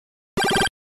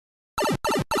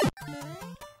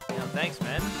Yeah, thanks,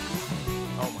 man.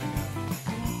 Oh my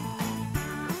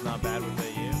god. It's not bad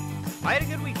without you. I had a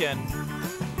good weekend.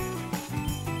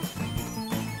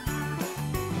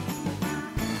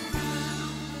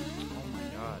 Oh my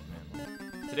god,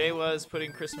 man. Today was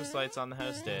putting Christmas lights on the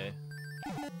house day.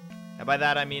 And by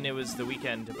that I mean it was the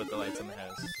weekend to put the lights on the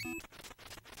house.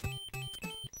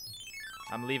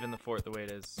 I'm leaving the fort the way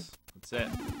it is. That's it.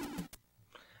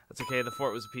 That's okay, the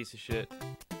fort was a piece of shit.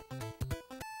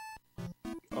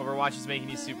 Overwatch is making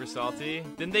you super salty.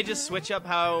 Didn't they just switch up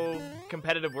how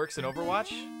competitive works in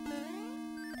Overwatch?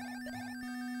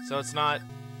 So it's not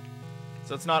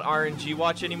RNG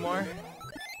watch anymore?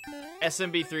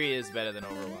 SMB3 is better than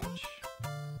Overwatch.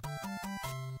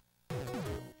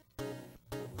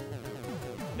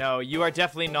 No, you are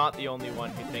definitely not the only one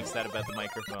who thinks that about the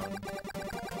microphone.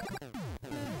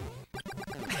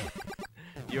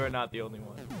 You are not the only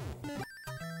one.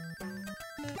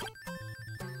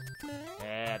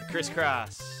 Yeah, the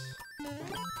crisscross.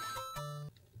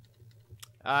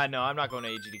 No, I'm not going to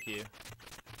AGDQ.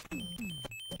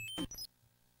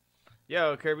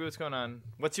 Yo, Kirby, what's going on?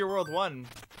 What's your World 1?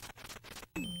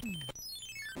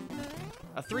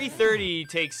 A 330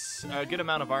 takes a good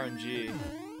amount of RNG.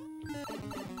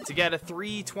 To get a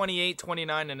 328,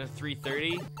 29, and a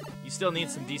 330, you still need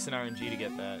some decent RNG to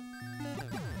get that.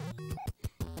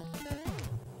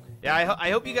 Yeah, I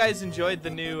hope you guys enjoyed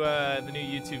the new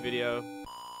YouTube video.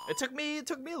 It took me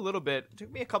a little bit. It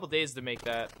took me a couple days to make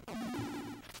that.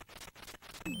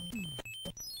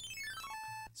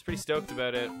 It's pretty stoked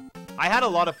about it. I had a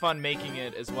lot of fun making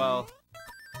it as well.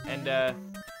 And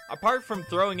apart from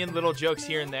throwing in little jokes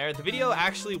here and there, the video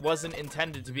actually wasn't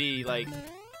intended to be like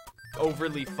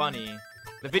overly funny.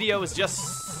 The video was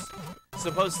just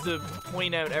supposed to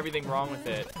point out everything wrong with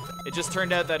it. It just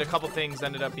turned out that a couple things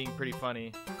ended up being pretty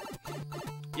funny.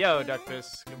 Yo,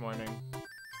 Duckfist, good morning.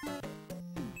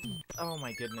 Oh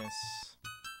my goodness.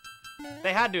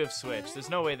 They had to have switched. There's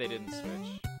no way they didn't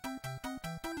switch.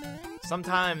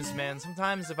 Sometimes, man,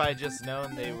 sometimes if I had just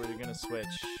known they were gonna switch.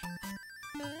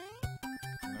 You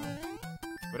know,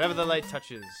 whatever the light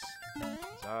touches.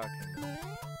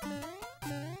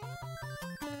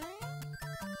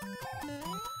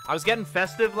 I was getting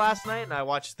festive last night and I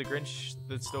watched The Grinch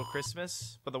That Stole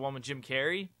Christmas, but the one with Jim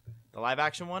Carrey, the live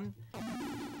action one.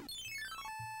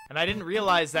 And I didn't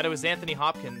realize that it was Anthony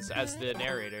Hopkins as the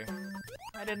narrator.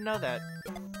 I didn't know that.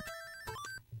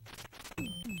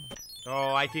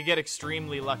 Oh, I could get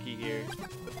extremely lucky here.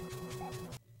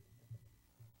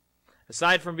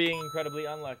 Aside from being incredibly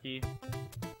unlucky.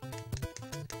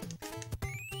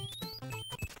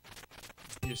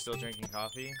 You're still drinking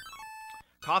coffee?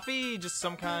 Coffee just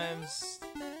sometimes...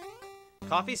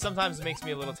 Coffee sometimes makes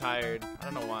me a little tired. I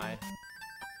don't know why.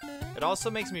 It also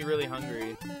makes me really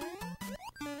hungry.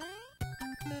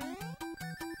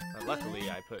 Luckily,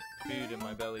 I put food in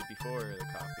my belly before the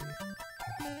coffee.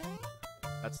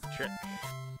 That's the trick.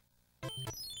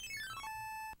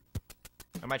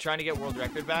 Am I trying to get world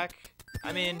record back?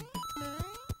 I mean,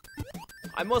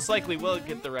 I most likely will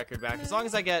get the record back. As long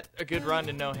as I get a good run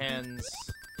and no hands,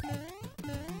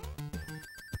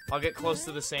 I'll get close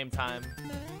to the same time.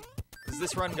 Because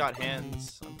this run got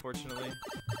hands, unfortunately.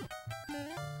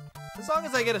 As long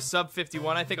as I get a sub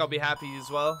 51, I think I'll be happy as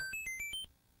well.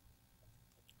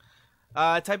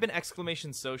 Type in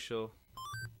exclamation social.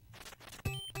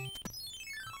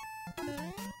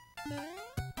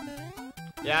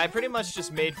 Yeah, I pretty much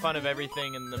just made fun of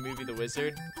everything in the movie The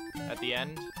Wizard at the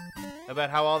end. About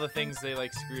how all the things they,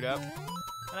 like, screwed up.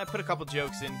 And I put a couple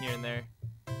jokes in here and there.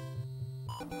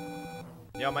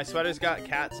 Yo, my sweater's got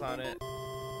cats on it.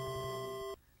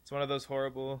 It's one of those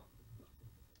horrible...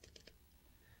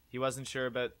 He wasn't sure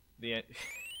about the...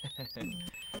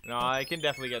 No, I can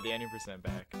definitely get the 90%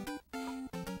 back.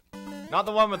 Not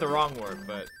the one with the wrong warp,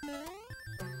 but...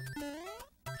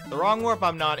 The wrong warp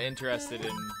I'm not interested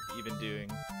in even doing.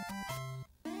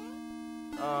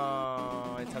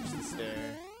 Oh, I touched the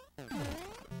stair.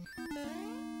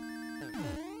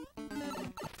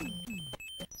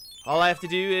 All I have to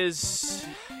do is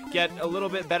get a little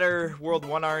bit better World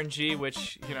 1 RNG,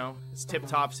 which, you know, is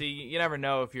tip-topsy. You never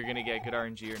know if you're gonna get good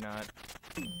RNG or not.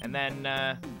 And then,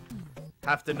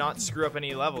 have to not screw up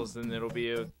any levels, then it'll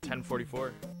be a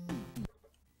 1044.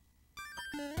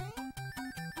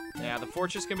 Yeah, the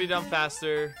Fortress can be done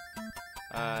faster.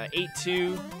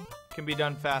 8-2 can be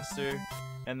done faster.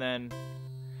 And then...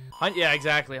 Yeah,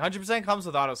 exactly. 100% comes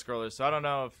with auto-scrollers, so I don't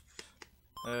know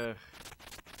if...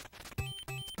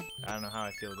 I don't know how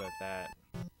I feel about that.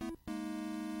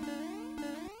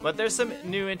 But there's some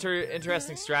new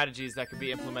interesting strategies that could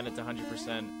be implemented to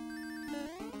 100%.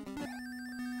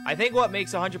 I think what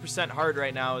makes 100% hard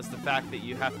right now is the fact that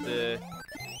you have to...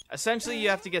 Essentially, you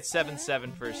have to get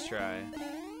 7-7 first try.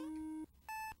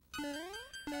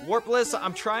 Warpless,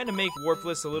 I'm trying to make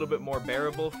Warpless a little bit more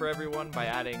bearable for everyone by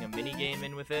adding a mini-game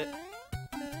in with it.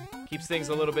 Keeps things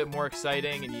a little bit more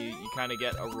exciting, and you kind of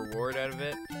get a reward out of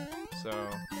it. So...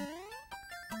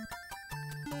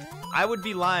 I would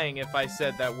be lying if I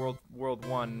said that World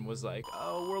 1 was like,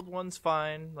 oh, World 1's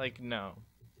fine. Like, no.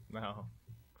 No.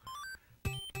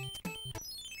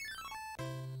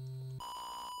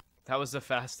 That was a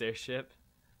fast airship.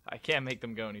 I can't make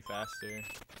them go any faster.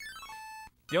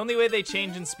 The only way they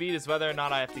change in speed is whether or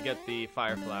not I have to get the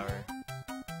fire flower.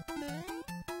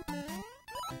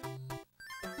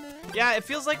 Yeah, it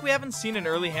feels like we haven't seen an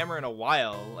early hammer in a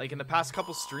while. Like in the past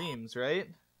couple streams, right?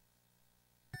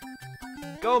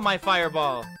 Go, my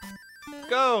fireball!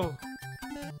 Go!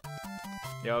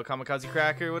 Yo, Kamikaze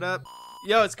Cracker, what up?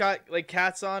 Yo, it's got like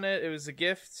cats on it. It was a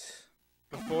gift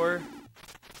before.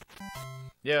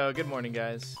 Yo, good morning,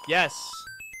 guys. Yes,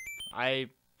 I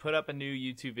put up a new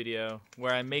YouTube video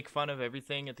where I make fun of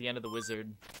everything at the end of the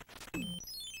wizard.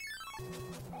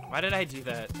 Why did I do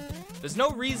that? There's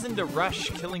no reason to rush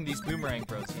killing these boomerang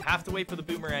bros. You have to wait for the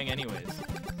boomerang anyways.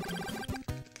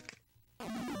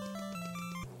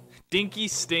 Dinky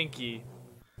Stinky.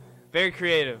 Very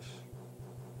creative.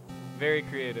 Very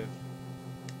creative.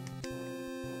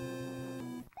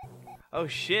 Oh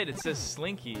shit, it says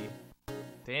Slinky.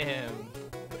 Damn.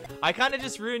 I kind of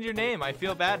just ruined your name. I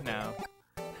feel bad now.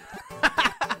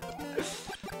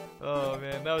 Oh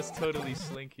man, that was totally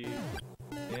Slinky.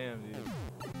 Damn, dude.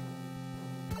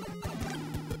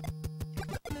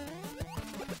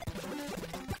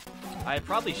 I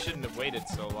probably shouldn't have waited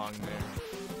so long there.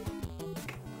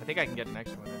 I think I can get the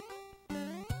next one.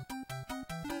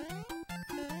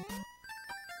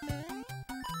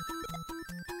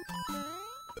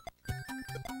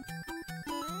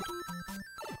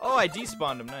 Oh, I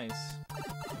despawned him. Nice.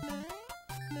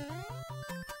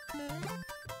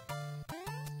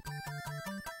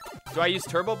 Do I use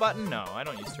turbo button? No, I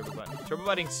don't use turbo button. Turbo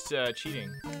button's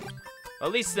cheating.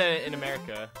 At least in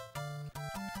America.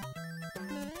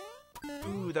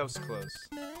 Ooh, that was close.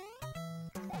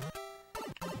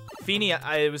 Feeny,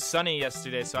 it was sunny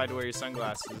yesterday, so I had to wear your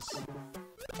sunglasses.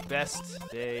 Best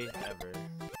day ever.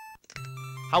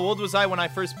 How old was I when I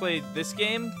first played this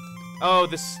game? Oh,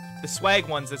 the swag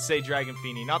ones that say Dragon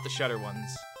Feeny, not the Shutter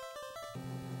ones.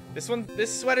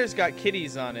 This sweater's got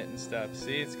kitties on it and stuff.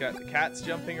 See, it's got the cats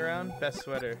jumping around. Best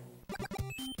sweater.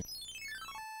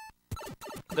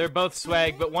 They're both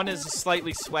swag, but one is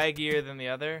slightly swaggier than the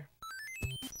other.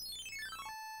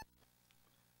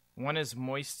 One is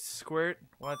Moist Squirt.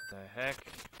 What the heck?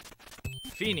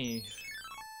 Feeny.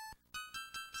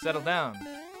 Settle down.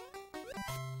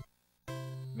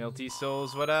 Milty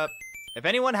Souls, what up? If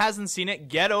anyone hasn't seen it,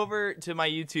 get over to my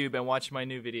YouTube and watch my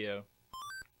new video.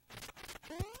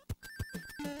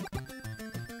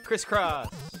 Crisscross.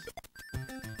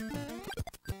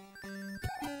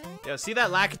 Yo, see that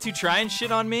Lakitu trying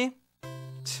shit on me?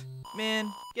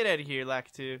 Man, get out of here,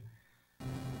 Lakitu.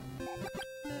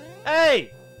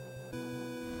 Hey!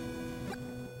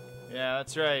 Yeah,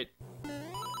 that's right.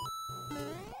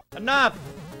 Enough!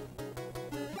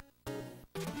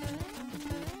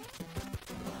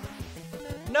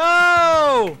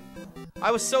 No!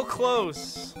 I was so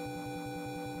close.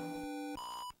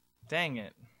 Dang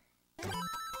it.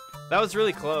 That was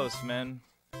really close, man.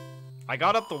 I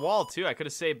got up the wall, too. I could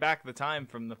have saved back the time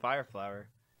from the fire flower.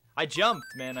 I jumped,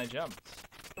 man. I jumped.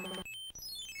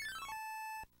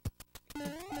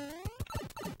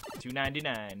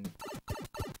 299.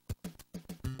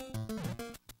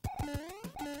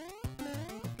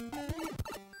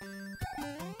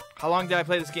 How long did I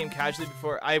play this game casually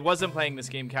before? I wasn't playing this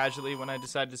game casually when I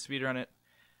decided to speedrun it.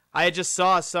 I just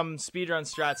saw some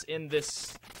speedrun strats in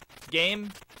this game,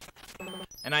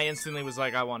 and I instantly was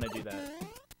like, I want to do that.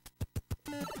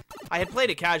 I had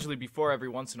played it casually before every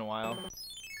once in a while.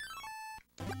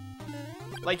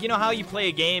 Like, you know how you play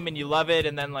a game and you love it,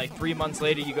 and then like 3 months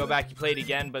later you go back, you play it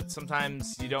again, but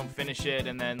sometimes you don't finish it,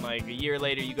 and then like a year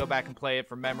later you go back and play it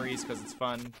for memories because it's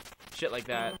fun. Shit like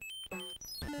that.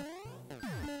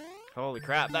 Holy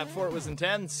crap, that fort was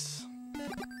intense.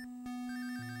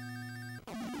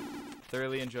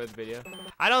 Thoroughly enjoyed the video.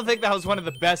 I don't think that was one of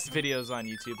the best videos on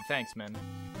YouTube, but thanks, man.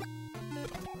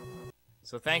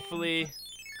 So thankfully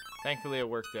it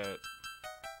worked out.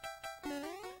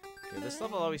 Okay, this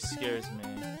level always scares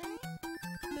me.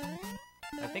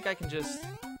 I think I can just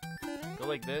go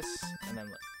like this, and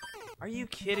then... Are you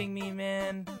kidding me,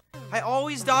 man? I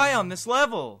always die on this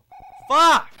level!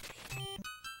 Fuck!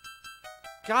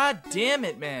 God damn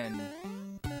it, man.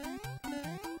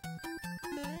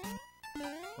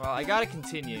 Well, I gotta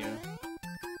continue.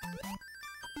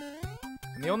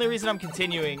 And the only reason I'm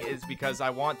continuing is because I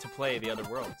want to play the other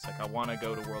worlds. Like, I want to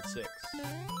go to World 6.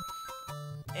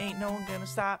 Ain't no one gonna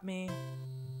stop me.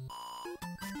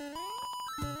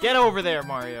 Get over there,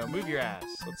 Mario. Move your ass.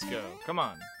 Let's go. Come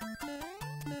on.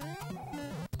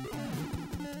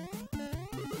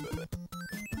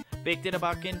 Big did a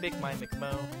buckin', big my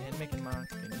McMo, and Mickey Mock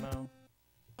and Mo.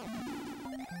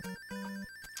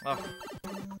 Oh.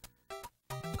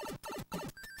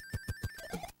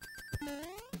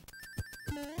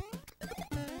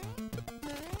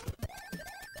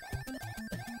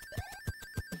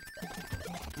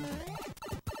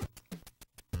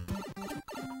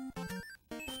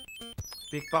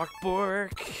 Big Bok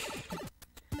Bork.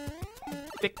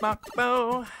 Big Bok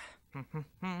Bo.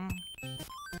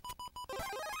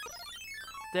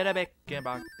 Did a big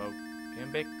Bok Bo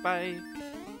and big bike.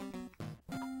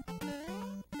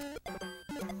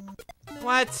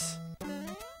 What?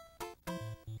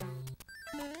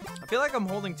 I feel like I'm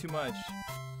holding too much.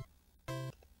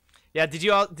 Yeah, did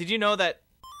you know that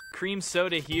cream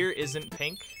soda here isn't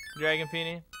pink, Dragon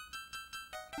Peony?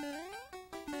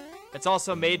 It's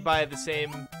also made by the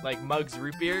same, like, Mugs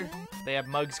root beer. They have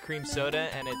Mugs cream soda,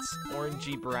 and it's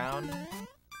orangey brown.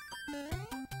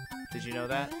 Did you know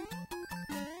that?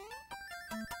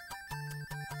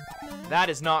 That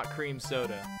is not cream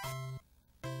soda.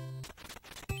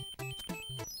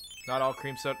 Not all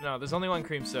cream soda. No, there's only one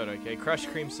cream soda, okay? Crushed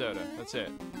cream soda. That's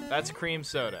it. That's cream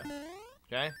soda.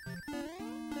 Okay?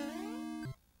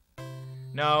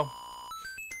 No.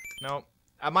 No.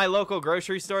 At my local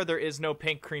grocery store, there is no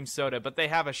pink cream soda, but they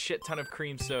have a shit ton of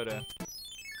cream soda.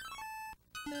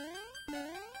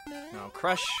 No,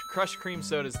 Crush cream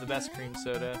soda is the best cream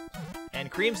soda. And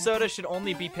cream soda should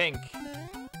only be pink.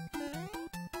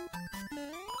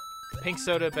 Pink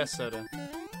soda, best soda.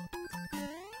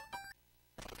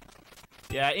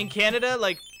 Yeah, in Canada,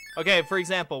 like, okay, for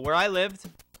example, where I lived,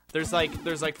 there's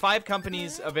like 5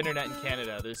 companies of internet in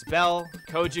Canada. There's Bell,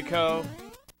 Cogeco,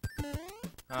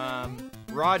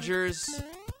 Rogers,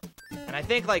 and I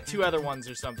think like 2 other ones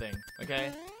or something,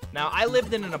 okay? Now, I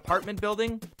lived in an apartment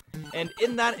building, and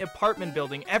in that apartment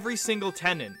building, every single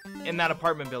tenant in that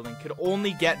apartment building could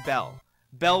only get Bell.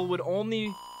 Bell would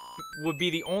be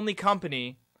the only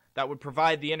company that would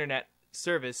provide the internet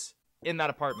service in that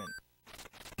apartment.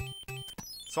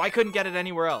 So I couldn't get it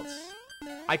anywhere else.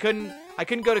 I couldn't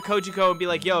go to Cogeco and be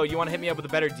like, yo, you want to hit me up with a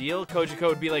better deal? Cogeco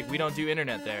would be like, we don't do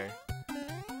internet there.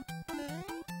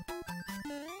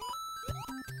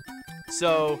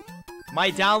 So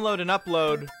my download and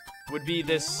upload would be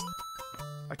this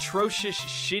atrocious,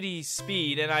 shitty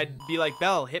speed, and I'd be like,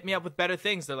 Bell, hit me up with better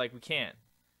things. They're like, we can't.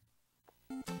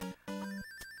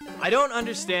 I don't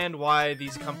understand why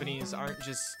these companies aren't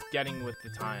just getting with the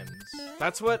times.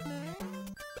 That's what...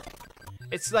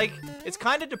 It's like, it's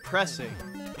kind of depressing.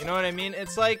 You know what I mean?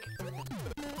 It's like...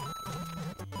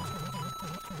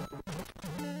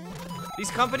 These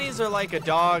companies are like a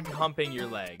dog humping your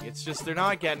leg. It's just, they're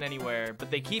not getting anywhere, but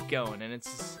they keep going, and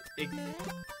it's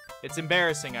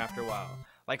embarrassing after a while.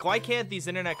 Like, why can't these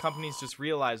internet companies just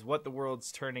realize what the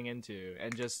world's turning into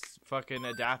and just fucking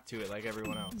adapt to it like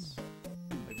everyone else?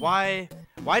 Like,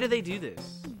 why do they do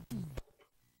this?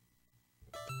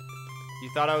 You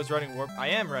thought I was running warp? I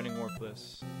am running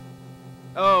warpless.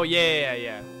 Oh,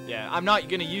 yeah. I'm not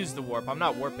gonna use the warp. I'm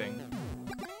not warping.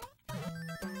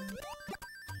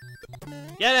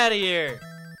 Get out of here!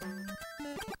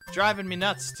 Driving me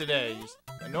nuts today.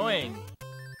 You're annoying.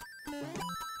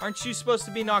 Aren't you supposed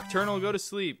to be nocturnal? Go to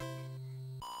sleep.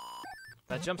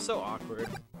 That jump's so awkward.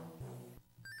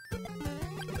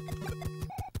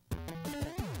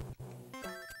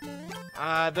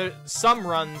 Some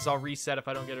runs I'll reset if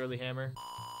I don't get early hammer.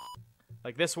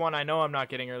 Like this one, I know I'm not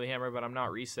getting early hammer, but I'm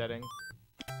not resetting.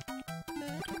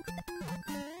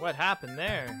 What happened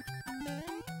there?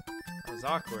 That was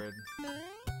awkward.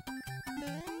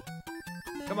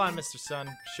 Come on, Mr. Sun.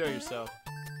 Show yourself.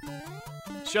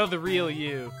 Show the real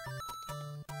you.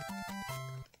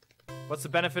 What's the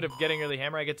benefit of getting early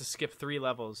hammer? I get to skip 3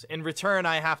 levels. In return,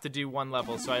 I have to do 1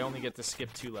 level, so I only get to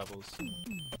skip 2 levels.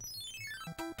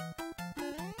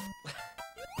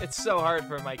 It's so hard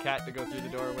for my cat to go through the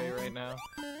doorway right now.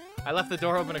 I left the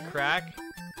door open a crack.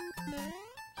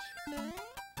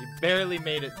 You barely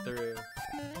made it through.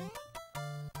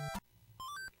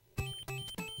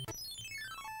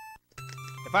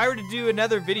 If I were to do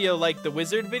another video like the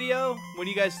wizard video, what do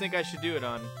you guys think I should do it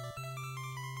on?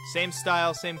 Same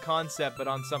style, same concept, but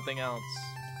on something else.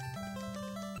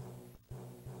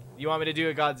 You want me to do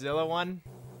a Godzilla one?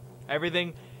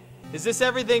 Everything... Is this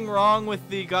everything wrong with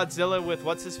the Godzilla with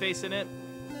what's-his-face in it?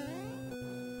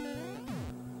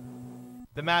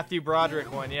 The Matthew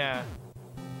Broderick one, yeah.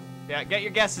 Yeah, get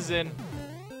your guesses in.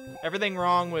 Everything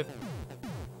wrong with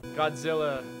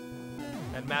Godzilla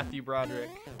and Matthew Broderick.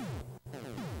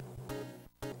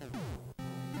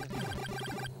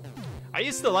 I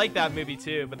used to like that movie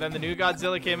too, but then the new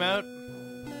Godzilla came out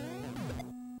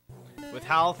with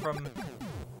Hal from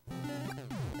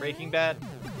Breaking Bad.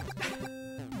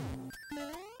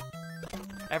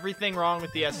 Everything wrong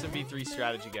with the SMB3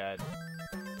 strategy guide.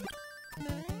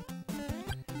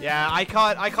 Yeah, I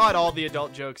caught all the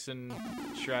adult jokes in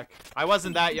Shrek. I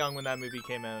wasn't that young when that movie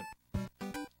came out.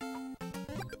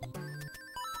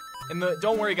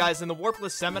 Don't worry guys, in the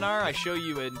Warpless Seminar, I show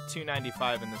you a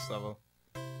 295 in this level.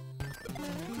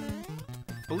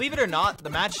 Believe it or not, the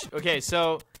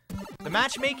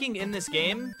matchmaking in this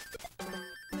game,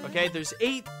 okay, there's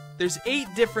eight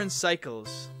different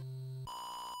cycles.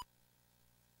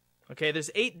 Okay,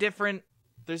 there's eight different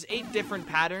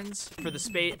patterns for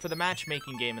the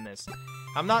matchmaking game in this.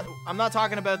 I'm not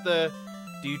talking about the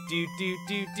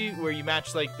do where you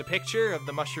match like the picture of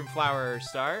the mushroom, flower, or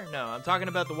star. No, I'm talking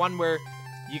about the one where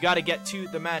you gotta get two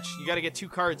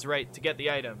cards right to get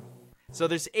the item. So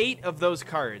there's 8 of those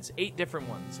cards, 8 different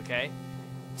ones, okay?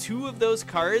 2 of those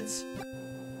cards,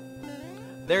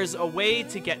 there's a way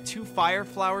to get 2 fire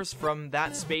flowers from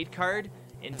that spade card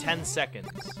in 10 seconds.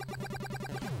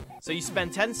 So you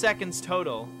spend 10 seconds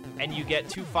total, and you get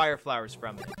 2 fire flowers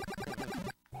from it.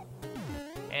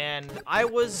 And I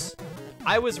was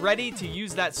ready to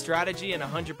use that strategy in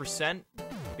 100%,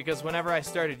 because whenever I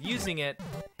started using it,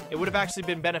 it would have actually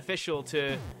been beneficial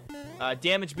to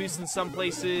damage boost in some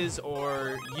places,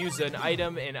 or use an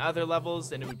item in other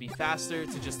levels, and it would be faster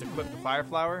to just equip the fire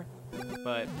flower.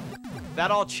 But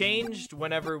that all changed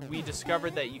whenever we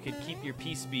discovered that you could keep your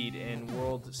P-speed in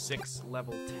World 6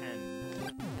 level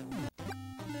 10.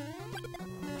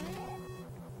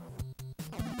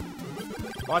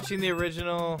 Watching the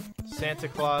original Santa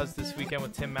Claus this weekend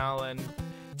with Tim Allen.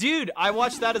 Dude, I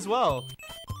watched that as well.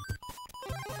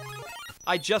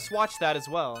 I just watched that as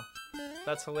well.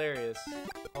 That's hilarious.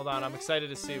 Hold on, I'm excited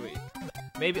to see what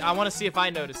maybe I want to see if I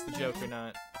noticed the joke or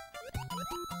not.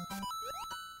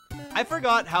 I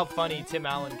forgot how funny Tim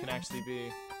Allen can actually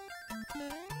be.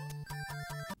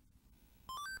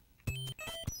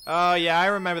 Oh yeah, I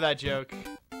remember that joke.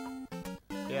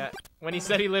 Yeah, when he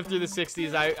said he lived through the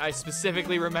 60s, I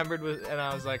specifically remembered and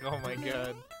I was like, oh my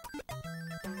god.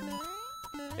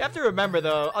 You have to remember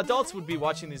though, adults would be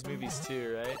watching these movies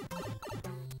too, right?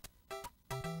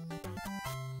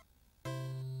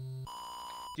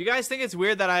 Do you guys think it's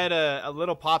weird that I had a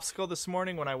little popsicle this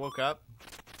morning when I woke up?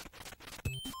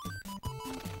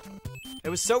 It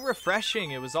was so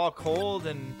refreshing. It was all cold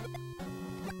and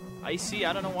icy.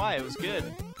 I don't know why. It was good.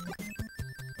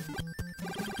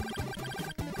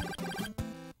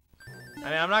 I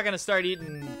mean, I'm not going to start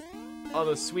eating all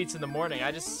those sweets in the morning.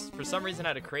 I just, for some reason,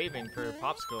 had a craving for a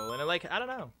popsicle. And I don't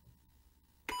know.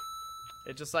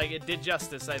 It just, it did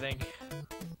justice, I think.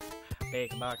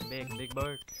 Bacon, big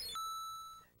bark.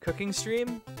 Cooking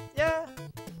stream? Yeah,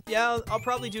 I'll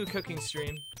probably do a cooking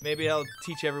stream. Maybe I'll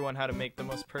teach everyone how to make the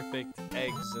most perfect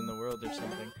eggs in the world or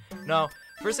something. No,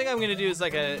 first thing I'm gonna do is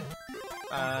a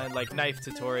knife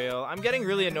tutorial. I'm getting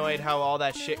really annoyed how all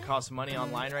that shit costs money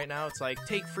online right now. It's like,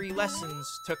 take free lessons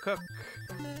to cook,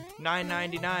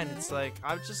 $9.99. It's like,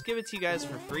 I'll just give it to you guys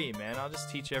for free, man. I'll just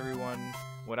teach everyone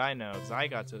what I know, because I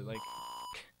got to,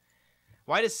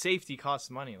 why does safety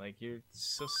cost money? You're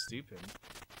so stupid.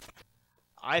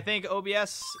 I think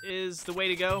OBS is the way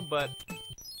to go, but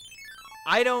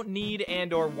I don't need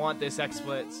and or want this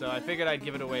XSplit, so I figured I'd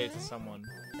give it away to someone.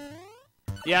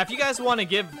 Yeah, if you guys want to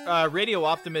give Radio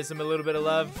Optimism a little bit of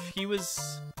love, he was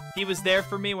there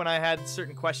for me when I had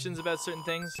certain questions about certain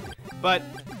things. But,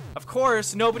 of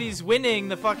course, nobody's winning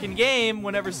the fucking game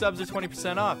whenever subs are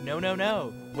 20% off. No, no,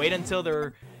 no. Wait until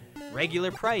they're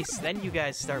regular price, then you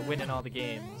guys start winning all the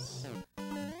games.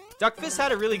 Duckfist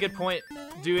had a really good point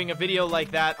doing a video like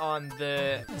that on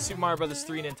the Super Mario Bros.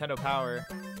 3 Nintendo Power.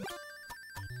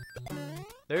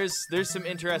 There's some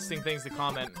interesting things to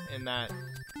comment in that.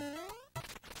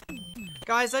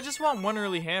 Guys, I just want one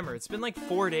early hammer. It's been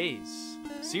 4 days.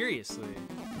 Seriously.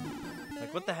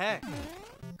 What the heck?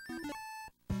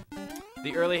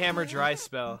 The early hammer dry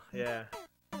spell. Yeah.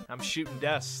 I'm shooting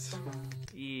dust.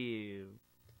 Ew.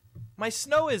 My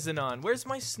snow isn't on. Where's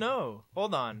my snow?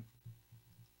 Hold on.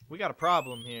 We got a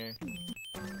problem here.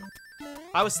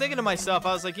 I was thinking to myself,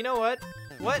 I was like, you know what?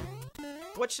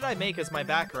 What should I make as my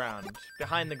background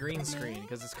behind the green screen?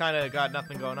 Because it's kind of got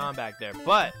nothing going on back there.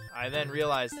 But I then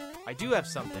realized I do have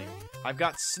something. I've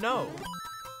got snow.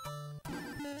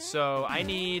 So I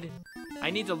need I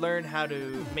need to learn how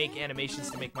to make animations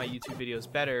to make my YouTube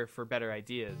videos better for better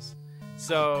ideas.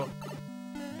 So,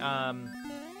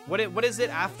 what is it?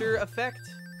 After Effect?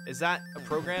 Is that a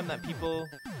program that people?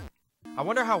 I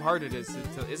wonder how hard it is.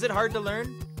 Is it hard to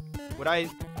learn?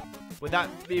 Would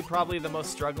that be probably the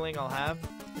most struggling I'll have?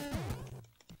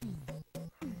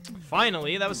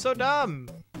 Finally, that was so dumb.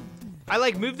 I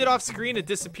like moved it off screen, it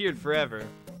disappeared forever.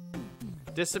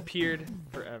 Disappeared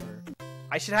forever.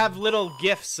 I should have little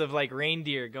gifs of like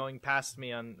reindeer going past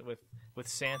me with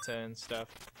Santa and stuff.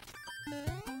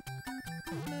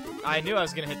 I knew I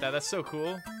was gonna hit that. That's so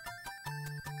cool.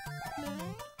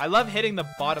 I love hitting the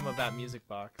bottom of that music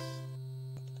box.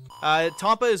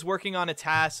 Tompa is working on a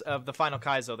task of the Final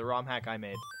Kaizo, the ROM hack I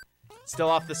made. Still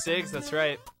off the SIGs? That's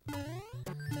right.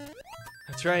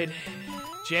 That's right.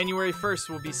 January 1st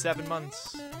will be 7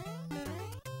 months.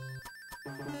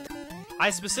 I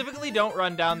specifically don't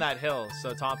run down that hill,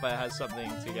 so Tompa has something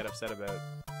to get upset about.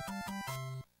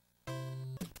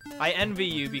 I envy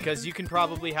you because you can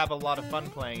probably have a lot of fun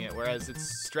playing it, whereas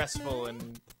it's stressful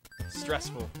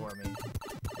for me.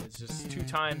 It's just 2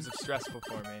 times of stressful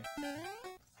for me.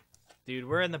 Dude,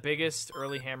 we're in the biggest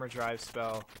early hammer drive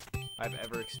spell I've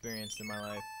ever experienced in my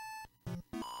life.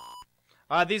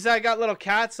 These I got little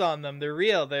cats on them. They're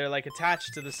real. They're like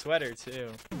attached to the sweater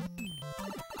too.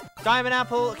 Diamond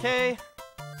Apple, okay.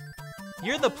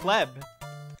 You're the pleb.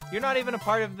 You're not even a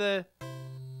part of the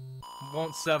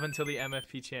won't sub until the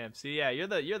MFP champ. So yeah, you're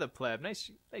the pleb. Nice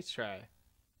try.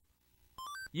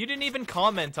 You didn't even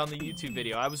comment on the YouTube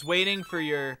video. I was waiting for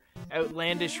your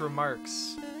outlandish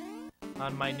remarks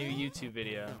on my new YouTube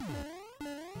video.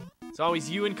 It's always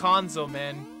you and Konzo,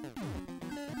 man.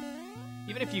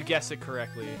 Even if you guess it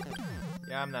correctly.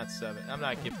 Yeah, I'm not subbing. I'm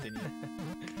not gifting you.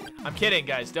 I'm kidding,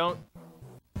 guys. Don't.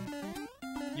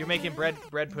 You're making bread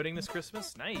pudding this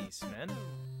Christmas? Nice, man.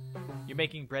 You're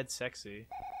making bread sexy.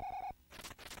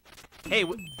 Hey,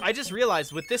 I just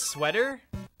realized with this sweater,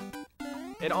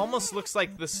 it almost looks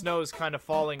like the snow's kind of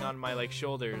falling on my like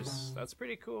shoulders. That's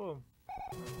pretty cool.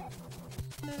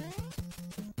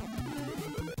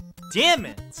 Damn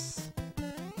it!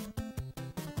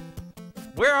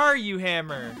 Where are you,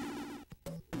 Hammer?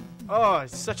 Oh,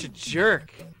 it's such a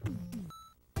jerk.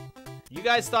 You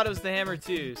guys thought it was the Hammer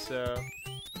too, so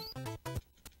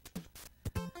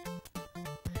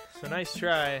nice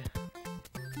try.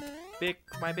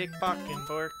 My big fucking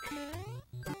fork.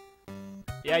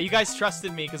 Yeah, you guys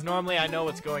trusted me because normally I know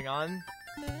what's going on,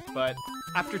 but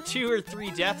after 2 or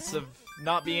 3 deaths of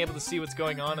not being able to see what's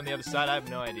going on the other side, I have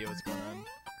no idea what's going on.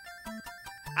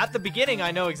 At the beginning,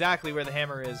 I know exactly where the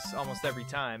hammer is almost every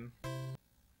time.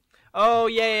 Oh,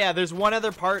 yeah, there's one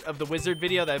other part of the wizard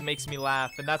video that makes me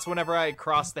laugh, and that's whenever I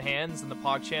cross the hands and the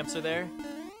PogChamps are there.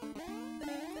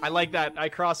 I like that. I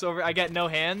cross over, I get no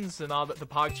hands, and all the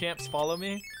PogChamps follow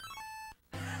me.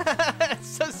 It's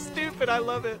so stupid, I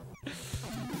love it.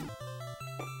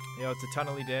 Yo, it's a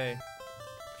tunnely day.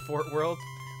 Fort World.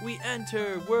 We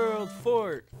enter World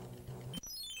Fort.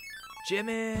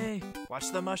 Jimmy,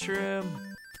 watch the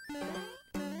mushroom.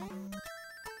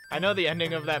 I know the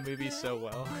ending of that movie so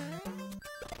well.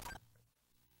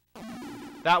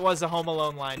 That was a Home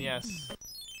Alone line, yes.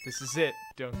 This is it.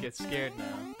 Don't get scared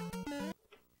now.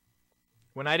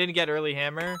 When I didn't get early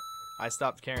hammer, I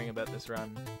stopped caring about this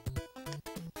run.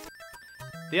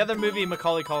 The other movie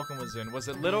Macaulay Culkin was in, was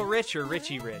it Little Rich or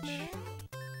Richie Rich?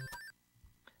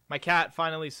 My cat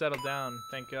finally settled down,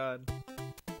 thank God.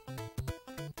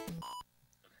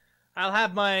 I'll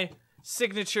have my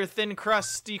signature thin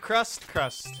crusty crust.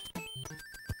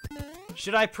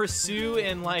 Should I pursue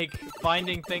in like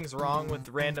finding things wrong with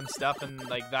random stuff and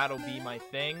like that'll be my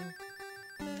thing?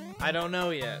 I don't know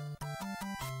yet.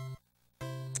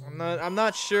 I'm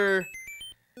not sure.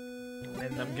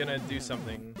 And I'm gonna do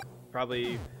something.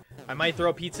 Probably I might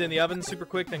throw pizza in the oven super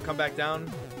quick, then come back down.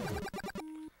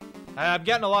 I'm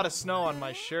getting a lot of snow on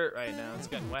my shirt right now. It's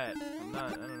getting wet. I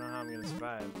don't know how I'm gonna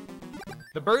survive.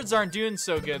 The birds aren't doing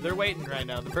so good. They're waiting right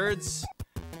now. The birds,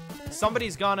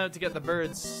 somebody's gone out to get the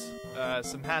birds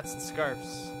some hats and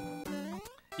scarves.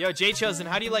 Yo, Jay Chosen,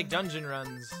 how do you like dungeon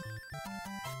runs?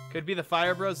 Could be the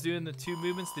Fire Bros doing the 2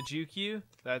 movements to juke you.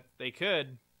 That they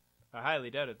could. I highly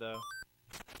doubt it though.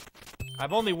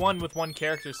 I've only won with 1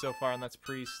 character so far, and that's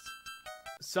Priest.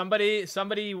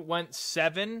 Somebody went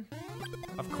 7.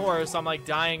 Of course, I'm like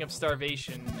dying of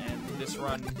starvation, and this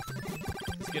run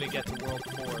is gonna get to World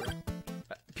 4.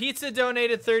 Pizza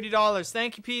donated $30.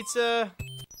 Thank you, Pizza.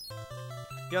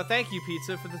 Yo, thank you,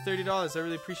 Pizza, for the $30. I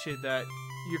really appreciate that.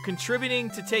 You're contributing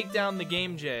to take down the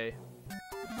game, Jay.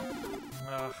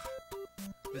 Ugh.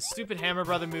 The stupid Hammer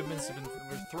Brother movements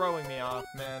were throwing me off,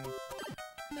 man.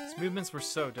 These movements were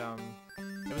so dumb.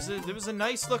 It was a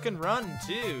nice looking run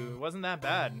too. It wasn't that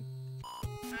bad.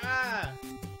 Ah!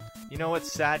 You know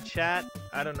what's sad, chat?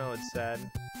 I don't know what's sad.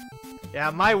 Yeah,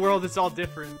 my world is all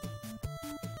different.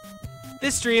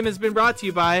 This stream has been brought to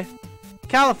you by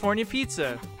California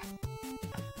Pizza.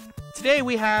 Today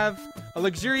we have a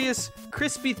luxurious,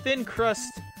 crispy, thin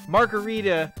crust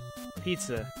margarita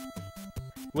pizza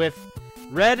with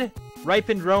red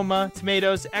ripened Roma,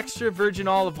 tomatoes, extra virgin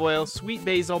olive oil, sweet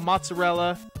basil,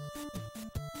 mozzarella.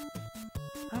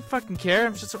 I don't fucking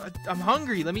care. I'm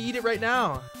hungry. Let me eat it right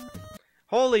now.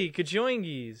 Holy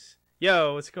kajoingies.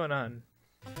 Yo, what's going on?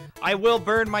 I will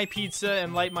burn my pizza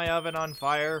and light my oven on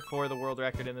fire for the world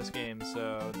record in this game,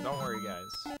 so don't worry,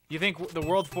 guys. You think the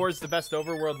World 4 is the best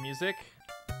overworld music?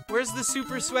 Where's the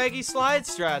super swaggy slide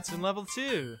strats in level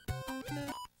 2?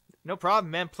 No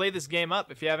problem, man. Play this game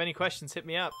up. If you have any questions, hit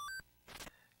me up.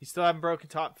 You still haven't broken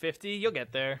top 50? You'll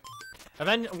get there. And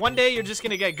then one day you're just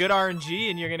gonna get good RNG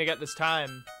and you're gonna get this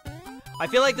time. I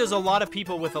feel like there's a lot of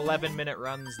people with 11-minute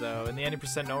runs, though, in the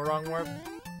 90% no wrong warp.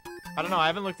 I don't know, I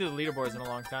haven't looked at the leaderboards in a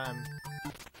long time.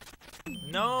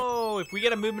 No, if we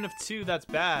get a movement of 2, that's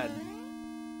bad.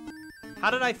 How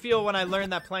did I feel when I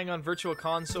learned that playing on Virtual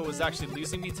Console was actually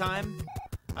losing me time?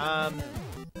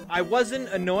 I wasn't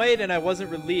annoyed and I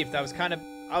wasn't relieved. I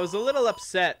was a little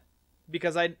upset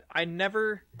because I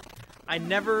never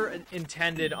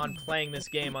intended on playing this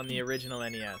game on the original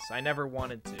NES. I never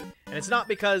wanted to. And it's not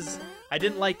because I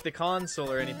didn't like the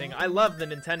console or anything. I love the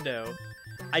Nintendo.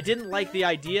 I didn't like the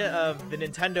idea of the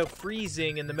Nintendo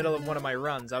freezing in the middle of one of my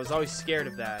runs. I was always scared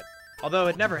of that. Although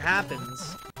it never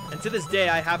happens. And to this day,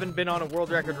 I haven't been on a world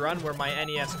record run where my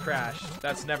NES crashed.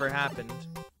 That's never happened.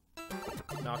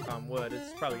 Knock on wood.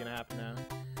 It's probably gonna happen now.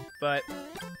 But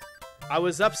I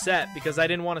was upset because I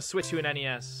didn't want to switch to an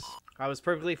NES. I was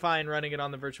perfectly fine running it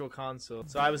on the Virtual Console.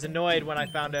 So I was annoyed when I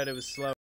found out it was slow.